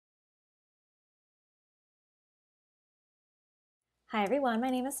Hi everyone, my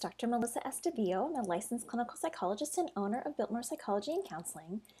name is Dr. Melissa Estavillo. I'm a licensed clinical psychologist and owner of Biltmore Psychology and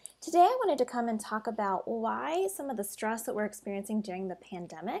Counseling. Today I wanted to come and talk about why some of the stress that we're experiencing during the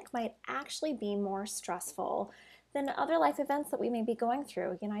pandemic might actually be more stressful than other life events that we may be going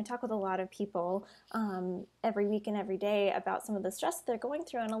through. I talk with a lot of people every week and every day about some of the stress that they're going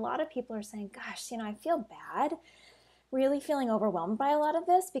through, and a lot of people are saying, gosh, I feel bad, really feeling overwhelmed by a lot of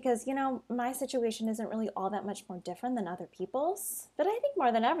this because, my situation isn't really all that much more different than other people's. But I think more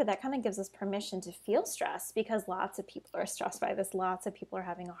than ever, that kind of gives us permission to feel stressed because lots of people are stressed by this. Lots of people are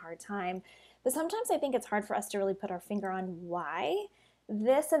having a hard time. But sometimes I think it's hard for us to really put our finger on why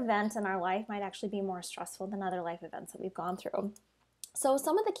this event in our life might actually be more stressful than other life events that we've gone through. So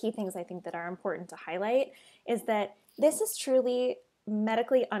some of the key things I think that are important to highlight is that this is truly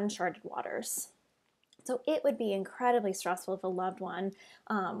medically uncharted waters. So it would be incredibly stressful if a loved one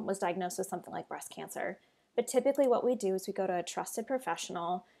was diagnosed with something like breast cancer. But typically what we do is we go to a trusted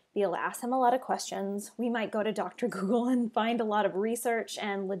professional, be able to ask them a lot of questions. We might go to Dr. Google and find a lot of research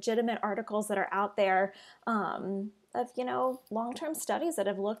and legitimate articles that are out there of, long-term studies that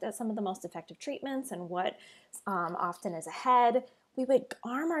have looked at some of the most effective treatments and what often is ahead. We would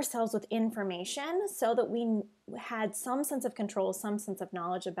arm ourselves with information so that we had some sense of control, some sense of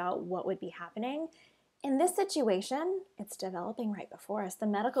knowledge about what would be happening. In this situation, it's developing right before us. The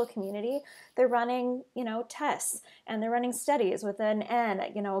medical community, they're running, tests and they're running studies with an N,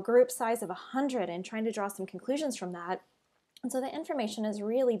 a group size of 100 and trying to draw some conclusions from that. And so the information is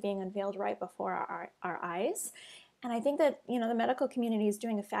really being unveiled right before our eyes. And I think that, the medical community is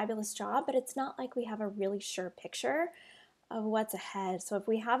doing a fabulous job, but it's not like we have a really sure picture of what's ahead. So if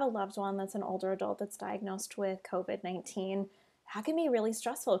we have a loved one that's an older adult that's diagnosed with COVID-19, that can be really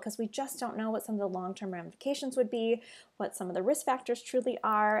stressful because we just don't know what some of the long-term ramifications would be, what some of the risk factors truly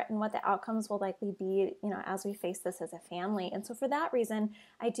are, and what the outcomes will likely be, as we face this as a family. And so for that reason,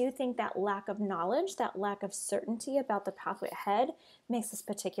 I do think that lack of knowledge, that lack of certainty about the pathway ahead makes this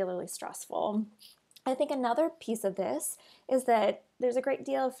particularly stressful. I think another piece of this is that there's a great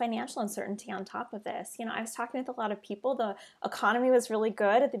deal of financial uncertainty on top of this. I was talking with a lot of people. The economy was really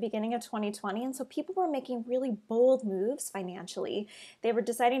good at the beginning of 2020, and so people were making really bold moves financially. They were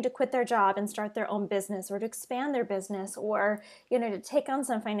deciding to quit their job and start their own business or to expand their business or, to take on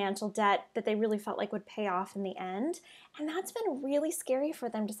some financial debt that they really felt like would pay off in the end. And that's been really scary for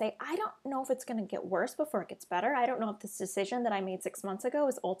them to say, I don't know if it's going to get worse before it gets better. I don't know if this decision that I made 6 months ago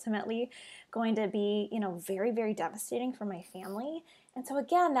is ultimately going to be, very, very devastating for my family. And so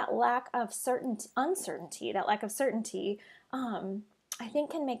again, that lack of uncertainty, I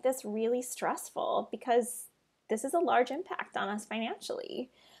think can make this really stressful because this is a large impact on us financially.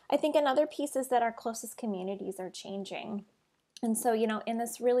 I think another piece is that our closest communities are changing. And so, in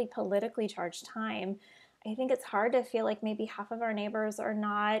this really politically charged time, I think it's hard to feel like maybe half of our neighbors are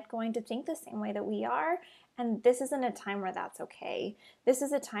not going to think the same way that we are. And this isn't a time where that's okay. This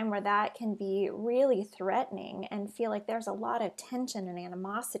is a time where that can be really threatening and feel like there's a lot of tension and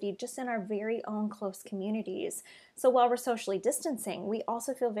animosity just in our very own close communities. So while we're socially distancing, we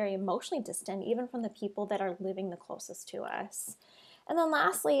also feel very emotionally distant, even from the people that are living the closest to us. And then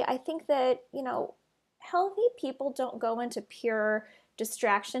lastly, I think that, healthy people don't go into pure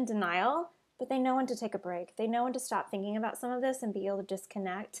distraction denial, but they know when to take a break. They know when to stop thinking about some of this and be able to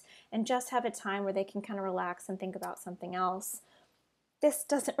disconnect and just have a time where they can kind of relax and think about something else. This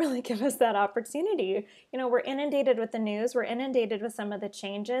doesn't really give us that opportunity. We're inundated with the news. We're inundated with some of the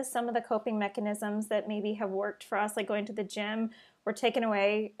changes. Some of the coping mechanisms that maybe have worked for us, like going to the gym, were taken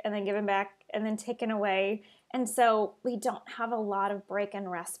away and then given back and then taken away. And so we don't have a lot of break and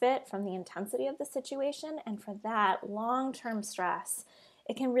respite from the intensity of the situation. And for that long-term stress,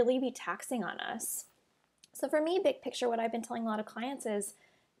 it can really be taxing on us. So for me, big picture, what I've been telling a lot of clients is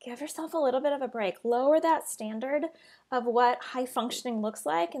give yourself a little bit of a break. Lower that standard of what high functioning looks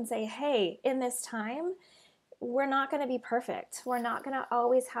like and say, hey, in this time, we're not going to be perfect. We're not going to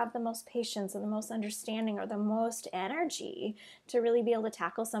always have the most patience or the most understanding or the most energy to really be able to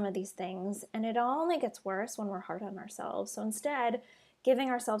tackle some of these things. And it only gets worse when we're hard on ourselves. So instead,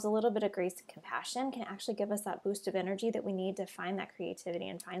 giving ourselves a little bit of grace and compassion can actually give us that boost of energy that we need to find that creativity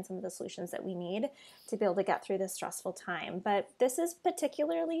and find some of the solutions that we need to be able to get through this stressful time. But this is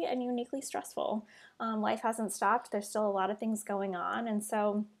particularly and uniquely stressful. Life hasn't stopped. There's still a lot of things going on. And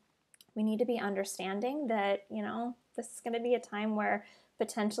so we need to be understanding that, this is going to be a time where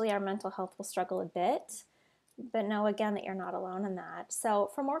potentially our mental health will struggle a bit. But know again that you're not alone in that.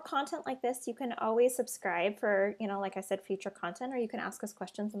 So for more content like this, you can always subscribe for, like I said, future content, or you can ask us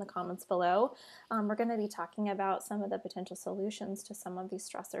questions in the comments below. We're going to be talking about some of the potential solutions to some of these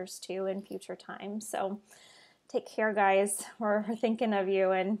stressors too in future times. So Take care, guys. We're thinking of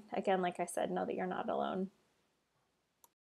you. And again, like I said, know that you're not alone.